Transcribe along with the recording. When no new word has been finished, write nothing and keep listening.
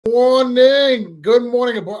Morning. Good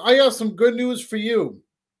morning. I have some good news for you.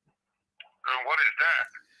 And what is that?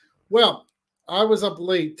 Well, I was up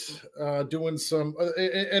late doing some,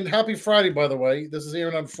 and happy Friday, by the way. This is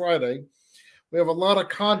airing on Friday. We have a lot of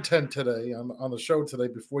content today on the show today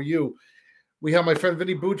before you. We have my friend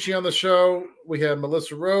Vinny Bucci on the show. We had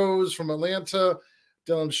Melissa Rose from Atlanta,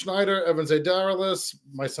 Dylan Schneider, Evans A. Daralis,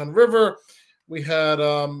 my son River. We had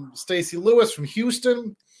Stacy Lewis from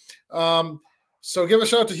Houston. So give a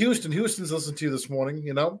shout out to Houston. Houston's listening to you this morning,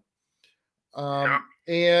 you know.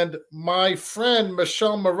 And my friend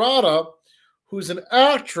Michelle Murata, who's an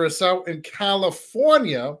actress out in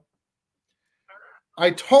California, I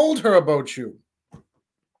told her about you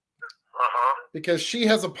because she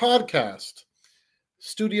has a podcast,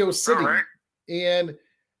 Studio City, and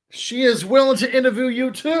she is willing to interview you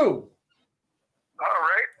too. All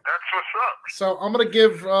right, that's what's up. So I'm gonna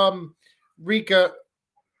give Rika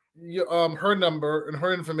her number and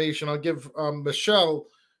her information. I'll give Michelle,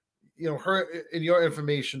 her and your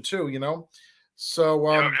information too.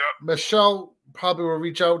 So Michelle probably will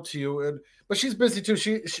reach out to you, but she's busy too.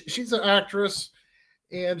 She's an actress,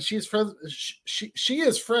 and she's friends. She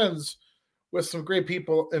is friends with some great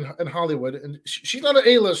people in Hollywood, and she's not an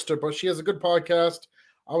A-lister, but she has a good podcast.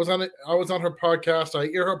 I was on it. I was on her podcast. I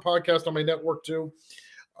hear her podcast on my network too.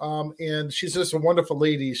 And she's just a wonderful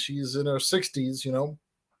lady. She's in her 60s,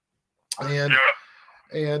 and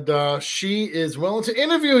she is willing to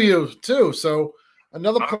interview you too. So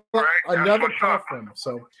another platform.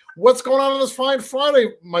 So what's going on this fine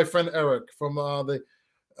Friday, my friend Eric from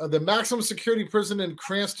the maximum security prison in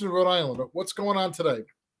Cranston, Rhode Island? What's going on today?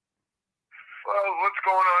 Well, what's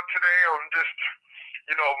going on today? I'm just,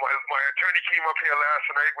 my attorney came up here last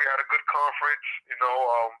night. We had a good conference,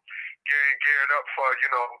 getting geared up for,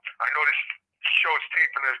 I know this show's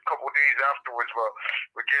taping a couple of days afterwards, but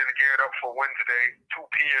we're getting geared up for Wednesday, 2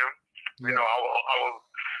 p.m. Yeah. I will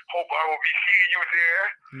hope I will be seeing you there.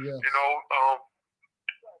 Yes.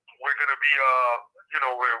 We're going to be,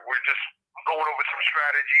 we're just going over some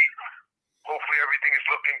strategy. Hopefully everything is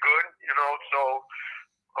looking good, so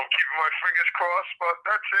I'm keeping my fingers crossed, but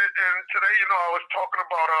that's it. And today, I was talking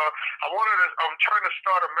about, I'm trying to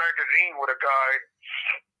start a magazine with a guy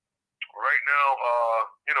right now.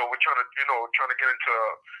 We're trying to get into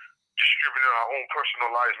distributing our own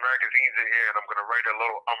personalized magazines in here, and I'm gonna write an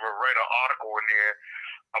article in there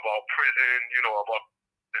about prison,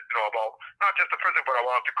 about not just the prison, but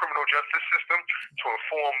about the criminal justice system to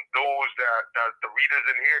inform those that the readers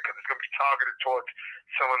in here, because it's gonna be targeted towards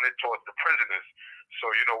selling it towards the prisoners. So,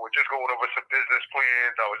 we're just going over some business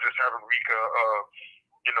plans. I was just having Rika,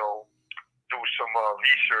 do some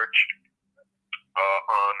research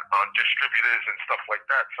on distributors and stuff like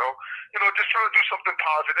that. So, just trying to do something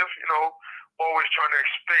positive, always trying to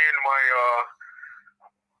expand my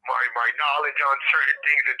knowledge on certain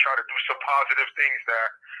things and try to do some positive things that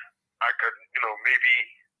I could, maybe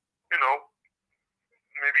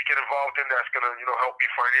get involved in that's going to, help me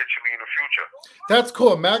financially in the future. That's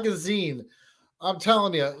cool. Magazine. I'm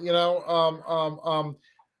telling you,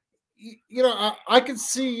 I can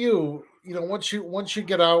see you, once you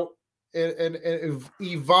get out and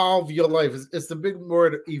evolve your life. It's the big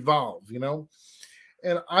word, evolve,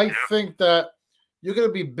 and I think that you're going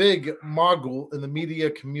to be big mogul in the media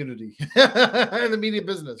community, in the media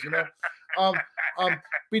business,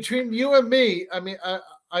 between you and me. I mean,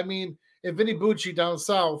 and Vinny Bucci down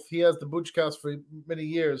south, he has the Bucci for many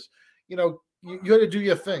years. You had to do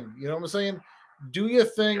your thing. You know what I'm saying? Do your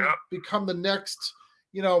thing. Become the next.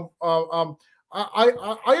 I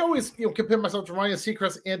always compare myself to Ryan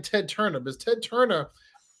Seacrest and Ted Turner, because Ted Turner,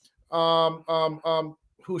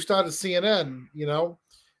 who started CNN,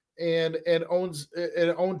 and owns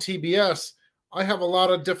TBS. I have a lot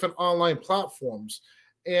of different online platforms,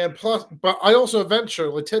 and plus, but I also venture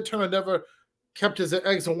like Ted Turner never kept his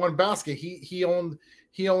eggs in one basket. He owned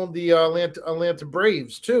the Atlanta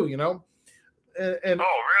Braves too, And oh, really?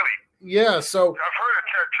 Yeah. So I've heard of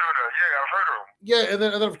Ted Turner. Yeah, I've heard of him. Yeah, and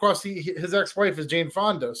then of course his ex-wife is Jane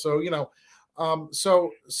Fonda. So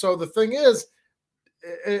so the thing is,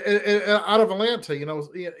 out of Atlanta,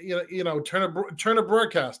 Turner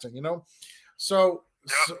Broadcasting, so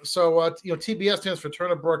TBS stands for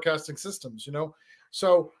Turner Broadcasting Systems,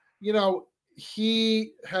 so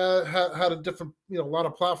he had a different, a lot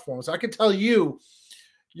of platforms. I can tell you're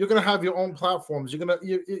going to have your own platforms.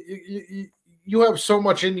 You have so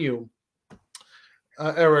much in you,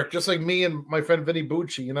 Eric, just like me and my friend Vinny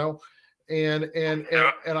Bucci, and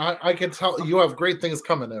I can tell you have great things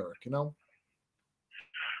coming, Eric, Well,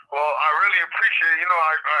 I really appreciate it.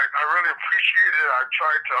 I really appreciate it. I'm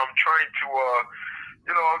trying to,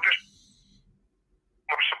 I'm just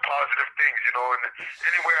some positive things, you know, and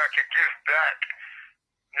any way I can give back,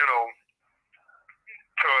 you know,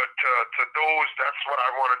 to those, that's what I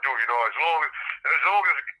want to do, you know. As long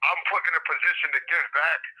as I'm put in a position to give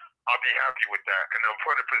back, I'll be happy with that. And I'm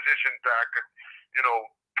put in a position that I could, you know,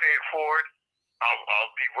 pay it forward.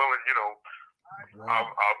 I'll be willing, you know. Wow.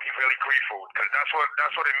 I'll be really grateful because that's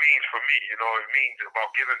what it means for me, you know. It means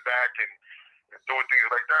about giving back and doing things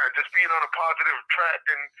like that, and just being on a positive track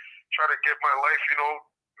and try to get my life, you know,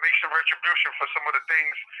 make some retribution for some of the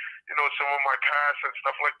things, you know, some of my past and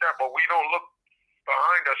stuff like that. But we don't look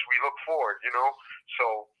behind us, we look forward, you know.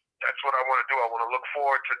 So that's what I want to do. I want to look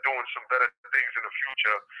forward to doing some better things in the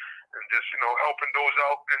future and just, you know, helping those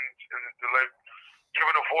out and like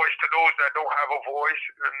giving a voice to those that don't have a voice,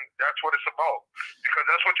 and that's what it's about. Because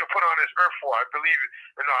that's what you're put on this earth for. I believe,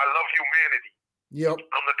 you know, I love humanity. Yep.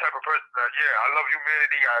 I'm the type of person that, yeah, I love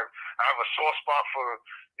humanity. I have a soft spot for,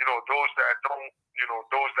 you know, those that don't, you know,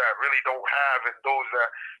 those that really don't have, and those that,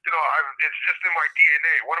 you know, it's just in my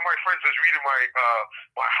DNA. One of my friends was reading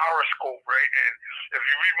my horoscope, right? And if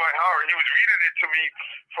you read my horoscope, he was reading it to me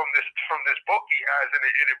from this book he has, and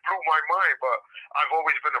it blew my mind. But I've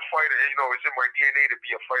always been a fighter. You know, it's in my DNA to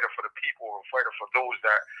be a fighter for the people, a fighter for those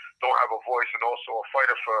that don't have a voice, and also a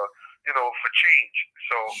fighter for, you know, for change.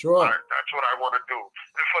 So sure. That's what I want to do,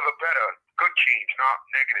 and for the better, good change, not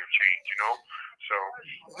negative change. You know. So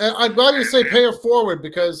I'm glad you say pay it forward,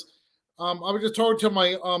 because I was just talking to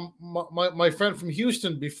my friend from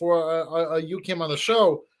Houston before you came on the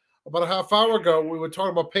show about a half hour ago. We were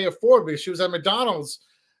talking about pay it forward because she was at McDonald's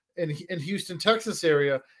in Houston, Texas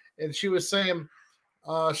area, and she was saying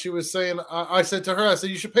I said to her, I said,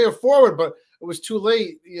 you should pay it forward, but it was too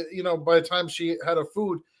late, you know, by the time she had her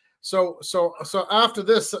food. So after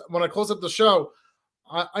this, when I close up the show,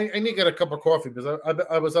 I need to get a cup of coffee because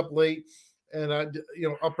I was up late. And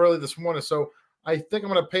you know, up early this morning, so I think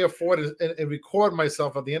I'm going to pay it forward and record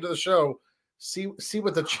myself at the end of the show. See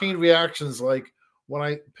what the chain reaction's like when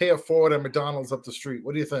I pay it forward at McDonald's up the street.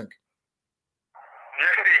 What do you think?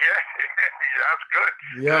 Yeah, that's good.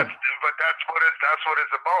 Yeah, but that's what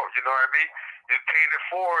it's about. You know what I mean? You're paying it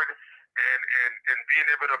forward and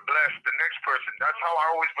being able to bless the next person. That's how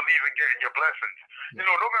I always believe in getting your blessings. You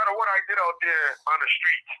know, no matter what I did out there on the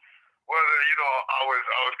streets. Whether, you know, I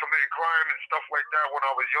was committing crime and stuff like that when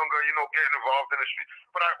I was younger, you know, getting involved in the street.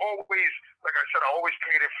 But I always, like I said, I always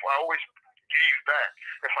paid it for, I always gave back.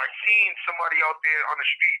 If I seen somebody out there on the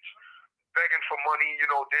streets begging for money, you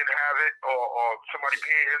know, didn't have it, or somebody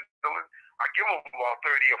panhandling, I give them about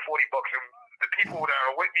 30 or 40 bucks. And the people that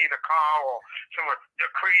are with me in the car or someone,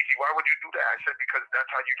 you're crazy, why would you do that? I said, because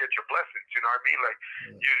that's how you get your blessings, you know what I mean? Like,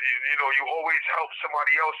 you know, you always help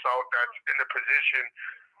somebody else out that's in a position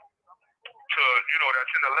to, you know,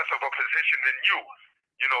 that's in a less of a position than you.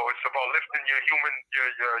 You know, it's about lifting your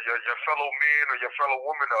fellow man or your fellow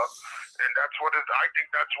woman up, and that's what I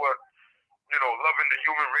think that's what, you know, loving the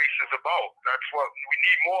human race is about. That's what we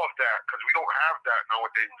need more of, that, because we don't have that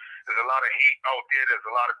nowadays. There's a lot of hate out there. There's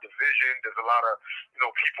a lot of division. There's a lot of, you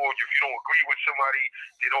know, people, if you don't agree with somebody,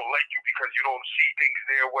 they don't like you because you don't see things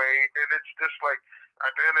their way, and it's just like,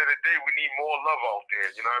 at the end of the day, we need more love out there.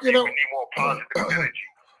 You know what I mean? We need more positive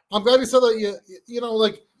energy. I'm glad you said that. You know,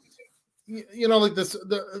 like, you know, like this,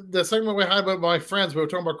 the segment we had with my friends, we were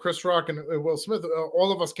talking about Chris Rock and Will Smith.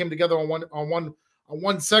 All of us came together on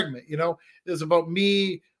one segment. You know, it was about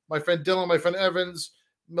me, my friend Dylan, my friend Evans,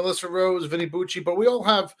 Melissa Rose, Vinny Bucci. But we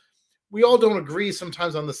all don't agree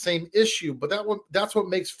sometimes on the same issue. But that's what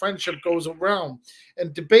makes friendship goes around,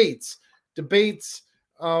 and debates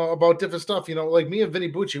about different stuff. You know, like me and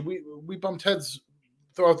Vinny Bucci, we bumped heads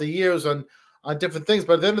throughout the years on different things,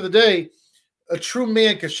 but at the end of the day, a true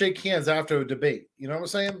man can shake hands after a debate. You know what I'm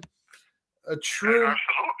saying? A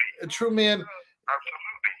true man,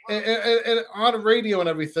 and on radio and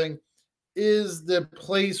everything is the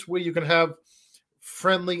place where you can have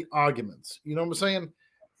friendly arguments. You know what I'm saying?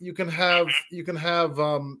 You can have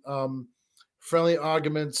friendly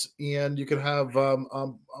arguments, and you can have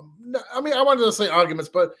I mean, I wanted to say arguments,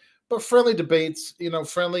 but friendly debates. You know,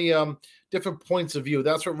 friendly different points of view.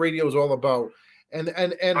 That's what radio is all about. And but I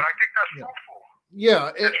think that's fruitful.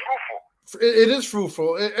 Yeah, it's fruitful. It is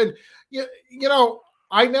fruitful. And you know,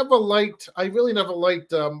 I really never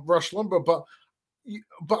liked Rush Limbaugh,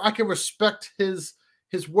 but I can respect his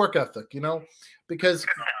work ethic. You know, because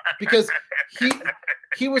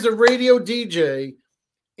he was a radio DJ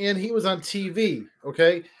and he was on TV.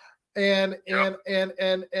 Okay, and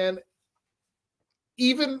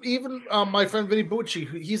even my friend Vinny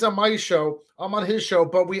Bucci, he's on my show. I'm on his show,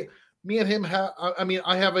 but me and him have. I mean,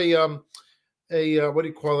 I have a what do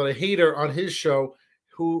you call it? A hater on his show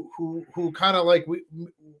who kind of like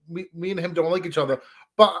me and him don't like each other,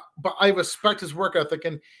 but I respect his work ethic,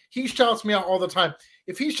 and he shouts me out all the time.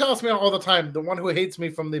 If he shouts me out all the time, the one who hates me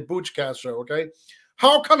from the Boochcast show, okay,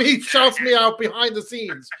 how come he shouts me out behind the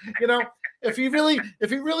scenes? You know, if he really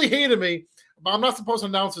hated me, but I'm not supposed to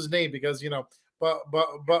announce his name because, you know, but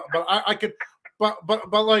I could,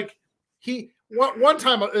 but like one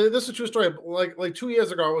time, this is a true story. Like 2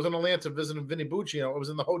 years ago, I was in Atlanta visiting Vinny Bucci. You know, I was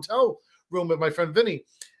in the hotel room with my friend Vinny,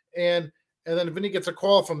 and then Vinny gets a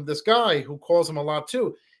call from this guy who calls him a lot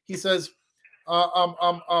too. He says,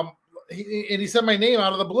 he said my name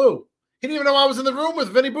out of the blue. He didn't even know I was in the room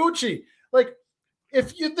with Vinny Bucci. Like,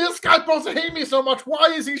 this guy's supposed to hate me so much,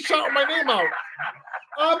 why is he shouting my name out?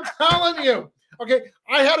 I'm telling you. Okay,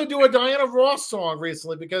 I had to do a Diana Ross song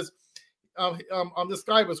recently because this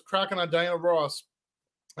guy was cracking on Diana Ross,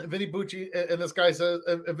 and Vinny Bucci, and this guy says,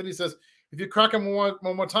 and Vinny says, if you crack him one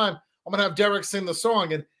more time, I'm gonna have Derek sing the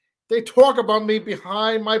song. And they talk about me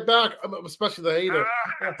behind my back, especially the hater.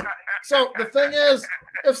 So the thing is,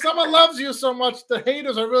 if someone loves you so much, the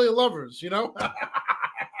haters are really lovers, you know. Yeah.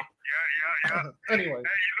 Anyway.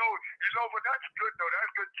 Hey, you know, but that's good though.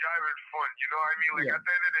 That's good jiving fun. You know what I mean? Like at the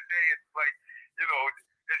end of the day, it's like, you know,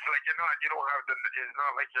 it's like you don't have the. It's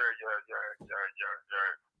not like you're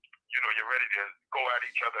you're ready to go at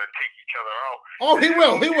each other and take each other out. Oh, he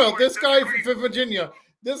will. This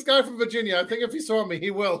guy from Virginia. I think if he saw me,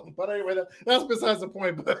 he will. But anyway, that's besides the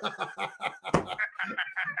point. But you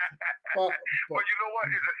know what?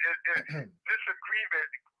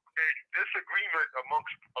 Disagreement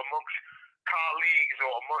amongst colleagues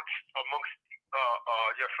or amongst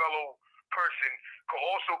your fellow person could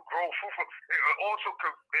also grow.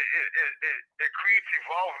 It creates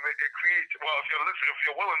involvement. It creates, well, if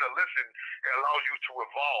you're willing to listen, it allows you to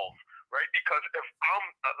evolve, right? Because if I'm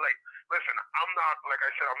listen, I'm not, like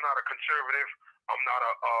I said, I'm not a conservative. I'm not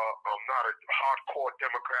a hardcore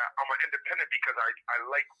Democrat. I'm an independent because I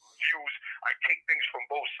like views. I take things from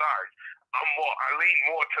both sides. I lean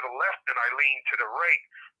more to the left than I lean to the right.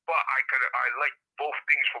 But I like both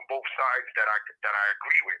things from both sides that I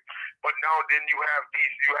agree with. But now then you have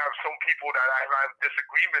some people that I have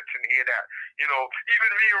disagreements in here that, you know, even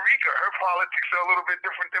me and Rika, her politics are a little bit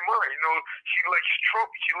different than mine. You know, she likes Trump.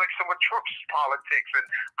 She likes some of Trump's politics, and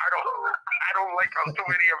I don't like too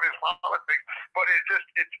many of his politics. But it's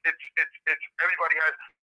everybody has.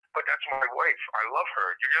 But that's my wife. I love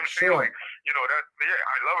her. You know what I'm saying? Like, you know,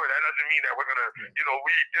 I love her. That doesn't mean that we're gonna, you know,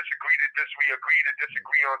 we disagree to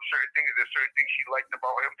disagree on certain things. There's certain things she liked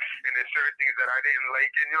about him, and there's certain things that I didn't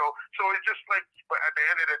like, and you know, so it's just like. But at the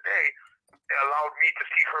end of the day, it allowed me to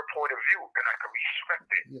see her point of view, and I can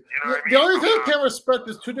respect it. You know what I mean? The only thing I can't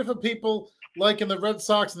respect is two different people liking the Red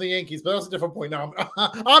Sox and the Yankees, but that's a different point. Now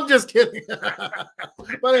I'm just kidding.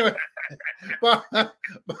 But anyway, but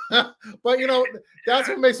you know, that's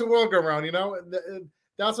what makes the world go round. You know,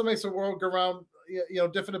 that's what makes the world go round. You know,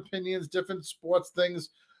 different opinions, different sports things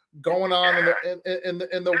going on in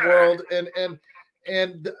the world,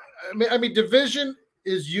 and I mean, division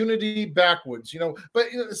is unity backwards, you know.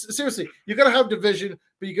 But you know, seriously, you gotta have division,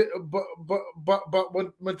 but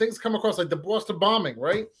when things come across like the Boston bombing,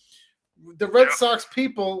 right? The Red Sox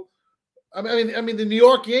people, I mean, the New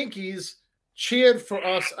York Yankees cheered for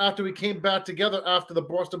us after we came back together after the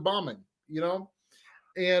Boston bombing, you know,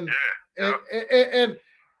 and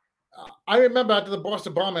I remember after the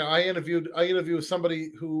Boston bombing, I interviewed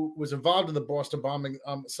somebody who was involved in the Boston bombing,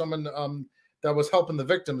 someone that was helping the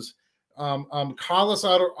victims. Carlos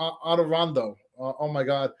Adorando. Oh my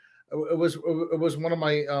God, it was one of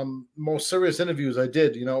my most serious interviews I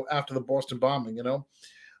did. You know, after the Boston bombing. You know,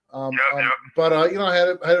 but you know, I had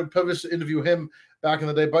a privilege to interview him back in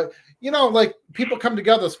the day. But you know, like people come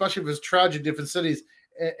together, especially if it's tragic in different cities,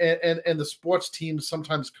 and the sports teams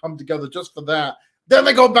sometimes come together just for that. Then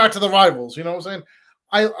they go back to the rivals. You know what I'm saying?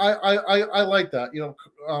 I like that. You know,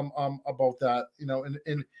 about that. You know,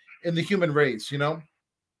 in the human race. You know.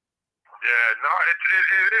 Yeah, no, it's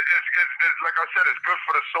like I said, it's good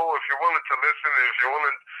for the soul if you're willing to listen, if you're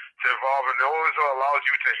willing to evolve, and it always allows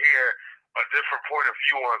you to hear a different point of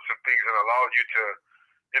view on some things, and allows you to,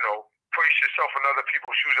 you know, place yourself in other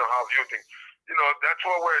people's shoes and how you think. You know, that's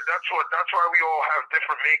why we all have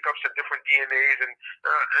different makeups and different DNAs, and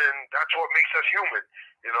that's what makes us human.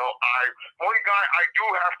 You know, one guy I do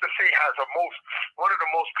have to say has one of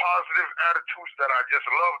the most positive attitudes that I just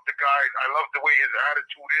love. The guy, I love the way his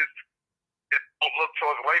attitude is. His outlook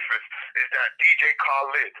towards life is that DJ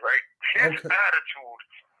Khaled, right? His attitude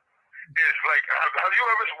is like, have you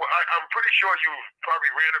ever? I'm pretty sure you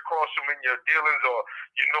probably ran across him in your dealings, or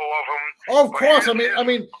you know of him. Oh, of course.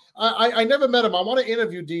 I never met him. I want to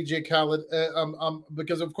interview DJ Khaled,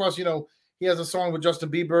 because of course, you know, he has a song with Justin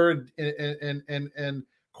Bieber and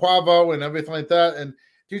Quavo and everything like that. And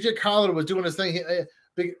DJ Khaled was doing his thing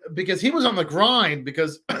because he was on the grind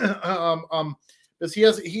because because he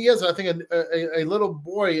has I think a little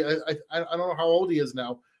boy. I don't know how old he is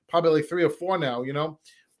now. Probably like 3 or 4 now. You know,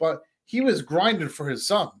 but he was grinding for his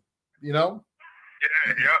son. You know. Yeah.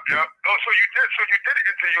 Oh, so you did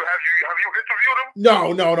interview. Have you interviewed him?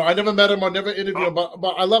 No. I never met him. I never interviewed him.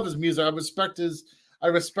 But I love his music. I respect his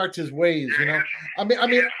ways. Yeah, you know. His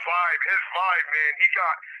vibe, man. He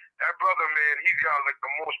got that brother, man. He's got like the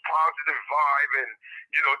most positive vibe, and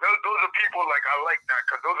you know, those are people like I like that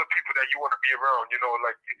because those are people that you want to be around. You know,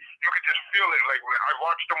 like you could just feel it. Like I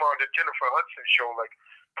watched him on the Jennifer Hudson show, like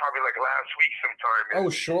probably like last week sometime. And, oh,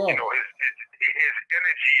 sure. You know, his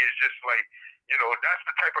energy is just like. You know, that's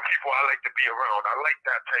the type of people I like to be around. I like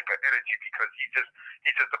that type of energy because he's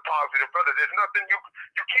just a positive brother. There's nothing you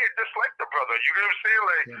can't dislike the brother. You know what I'm saying?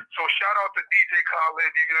 Like, yeah. So shout out to DJ Khaled.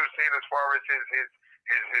 You know what I'm saying? As far as his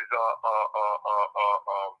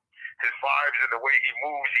vibes and the way he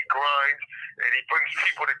moves, he grinds, and he brings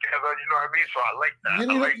people together. You know what I mean? So I like that.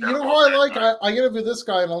 You know who I like? I interviewed this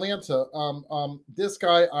guy in Atlanta. This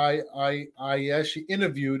guy I actually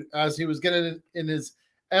interviewed as he was getting in his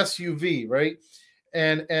SUV, right?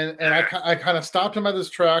 And I kind of stopped him at his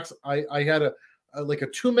tracks. I had a 1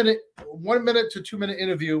 minute to 2 minute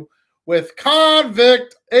interview with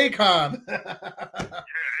Convict Akon. yeah, Akon.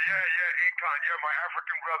 Yeah, my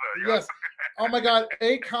African brother. Yeah. Yes. Oh my God,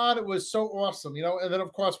 Akon was so awesome, you know. And then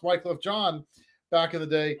of course Wyclef Jean, back in the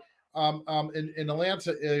day, in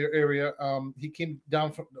Atlanta area, he came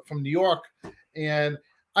down from New York, and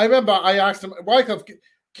I remember I asked him, Wyclef,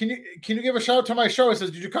 can you give a shout out to my show? He says,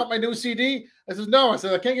 did you cut my new CD? I said, no. I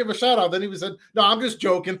said, I can't give a shout out. Then he said, no, I'm just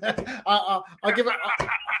joking. I'll give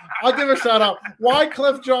a shout out.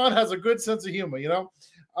 Wyclef Jean has a good sense of humor, you know.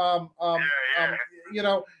 You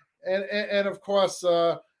know, and of course,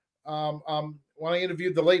 when I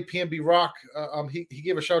interviewed the late PNB Rock, he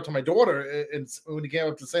gave a shout out to my daughter when he came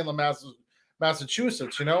up to St. Louis,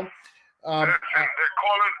 Massachusetts, you know. They're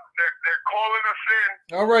calling us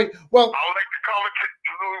in. All right. Well, I would like to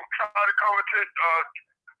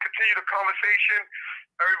continue the conversation.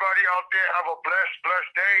 Everybody out there, have a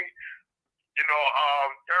blessed day. You know,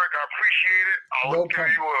 Eric, I appreciate it. I'll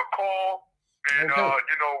give you a call, and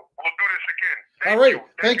you know, we'll do this again.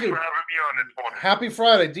 Thank you for having me on this morning. Happy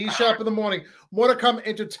Friday, D Shap in the morning. More to come.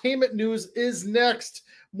 Entertainment news is next.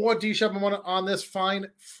 More D Shap in the morning on this fine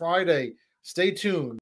Friday. Stay tuned.